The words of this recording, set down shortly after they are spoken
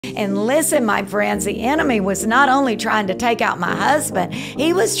And listen, my friends, the enemy was not only trying to take out my husband,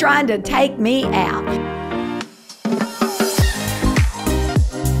 he was trying to take me out.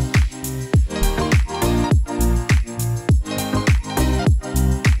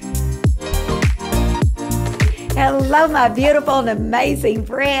 Hello, my beautiful and amazing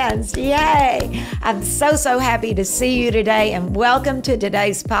friends. Yay! I'm so happy to see you today, and welcome to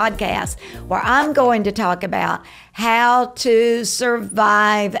today's podcast, where I'm going to talk about how to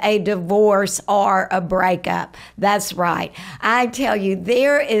survive a divorce or a breakup. That's right. I tell you,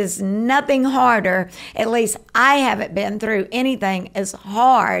 there is nothing harder, at least I haven't been through anything as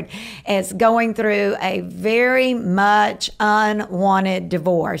hard as going through a very much unwanted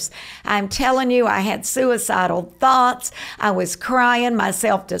divorce. I'm telling you, I had suicidal thoughts. I was crying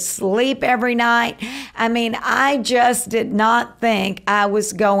myself to sleep every night. I mean, I just did not think I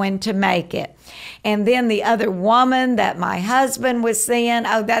was going to make it. And then the other woman that my husband was seeing,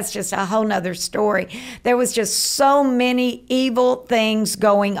 oh, that's just a whole nother story. There was just so many evil things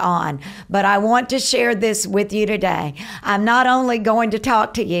going on. But I want to share this with you today. I'm not only going to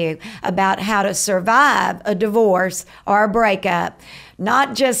talk to you about how to survive a divorce or a breakup,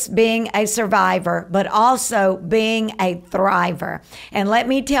 not just being a survivor, but also being a thriver. And let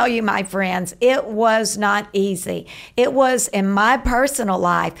me tell you, my friends, it was not easy. It was, in my personal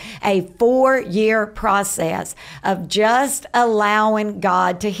life, a 4-year process of just allowing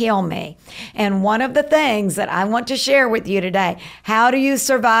God to heal me. And one of the things that I want to share with you today, how do you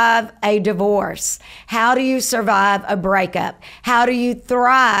survive a divorce? How do you survive a breakup? How do you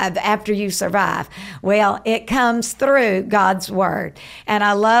thrive after you survive? Well, it comes through God's Word. And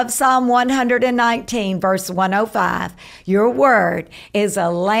I love Psalm 119, verse 105. Your word is a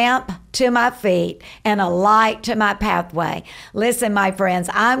lamp to my feet and a light to my pathway. Listen, my friends,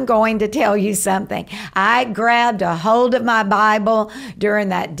 I'm going to tell you something. I grabbed a hold of my Bible during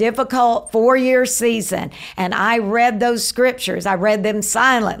that difficult 4-year season, and I read those scriptures. I read them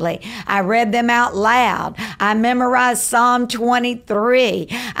silently. I read them out loud. I memorized Psalm 23.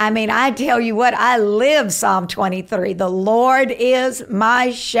 I mean, I tell you what, I live Psalm 23. The Lord is my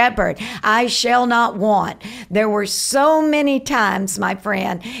shepherd. I shall not want. There were so many times, my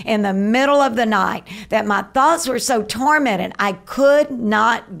friend, in the middle of the night that my thoughts were so tormented, I could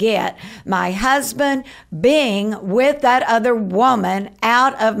not get my husband being with that other woman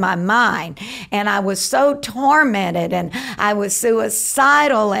out of my mind. And I was so tormented, and I was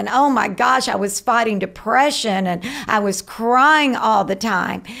suicidal, and oh my gosh, I was fighting depression, and I was crying all the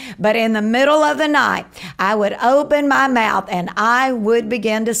time. But in the middle of the night, I would open my mouth and I would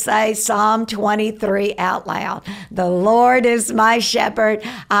begin to say Psalm 23 out loud. The Lord is my shepherd.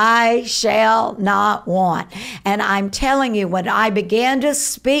 I shall not want. And I'm telling you, when I began to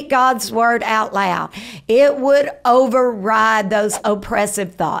speak God's word out loud, it would override those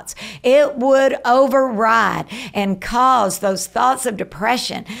oppressive thoughts. It would override and cause those thoughts of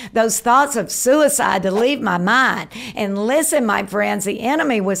depression, those thoughts of suicide to leave my mind. And listen, my friends, the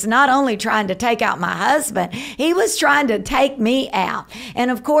enemy was not only trying to take out my husband, he was trying to take me out.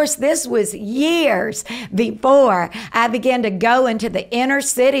 And of course, this was years before I began to go into the inner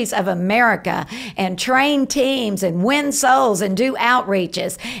cities of America and train teams and win souls and do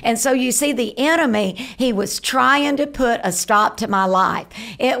outreaches. And so you see, the enemy, he was trying to put a stop to my life.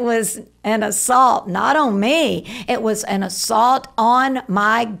 It was an assault, not on me. It was an assault on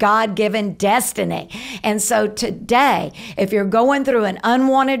my God-given destiny. And so today, if you're going through an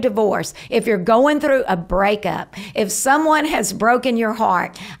unwanted divorce, if you're going through a breakup, if someone has broken your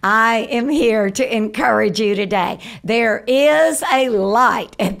heart, I am here to encourage you today. There is a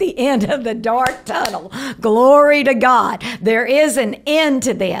light at the end of the dark tunnel. Glory to God. There is an end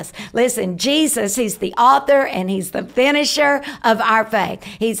to this. Listen, Jesus, he's the author and he's the finisher of our faith.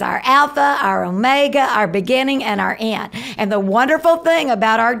 He's our Alpha, our Omega, our beginning, and our end. And the wonderful thing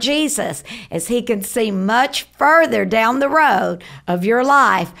about our Jesus is he can see much further down the road of your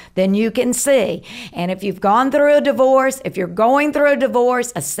life than you can see. And if you've gone through a divorce, if you're going through a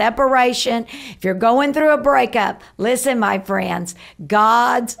divorce, a separation, if you're going through a breakup, listen, my friends,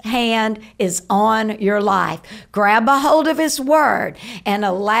 God's hand is on your life. Grab a hold of his word and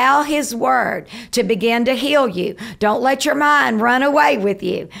allow his word to begin to heal you. Don't let your mind run away with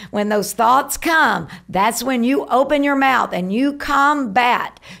you. When those thoughts come, that's when you open your mouth and you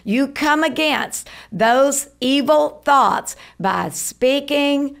combat, you come against those evil thoughts by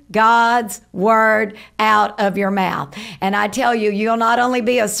speaking God's word out of your mouth. And I tell you, you'll not only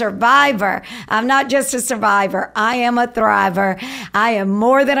be a survivor. I'm not just a survivor. I am a thriver. I am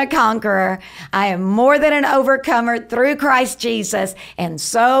more than a conqueror. I am more than an overcomer through Christ Jesus. And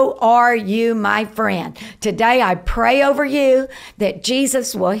so are you, my friend. Today, I pray over you that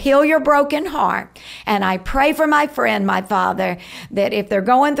Jesus will heal your broken heart. And I pray for my friend, my Father, that if they're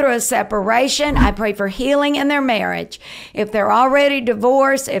going through a separation, I pray for healing in their marriage. If they're already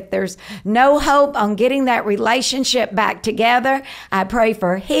divorced, if there's no hope on getting that relationship back together, I pray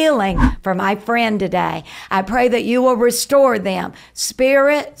for healing for my friend today. I pray that you will restore them,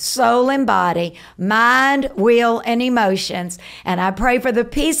 spirit, soul, and body, mind, will, and emotions. And I pray for the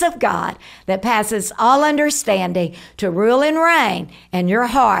peace of God that passes all understanding to rule and reign in your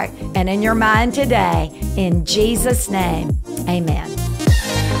heart and in your mind today. In Jesus' name, amen.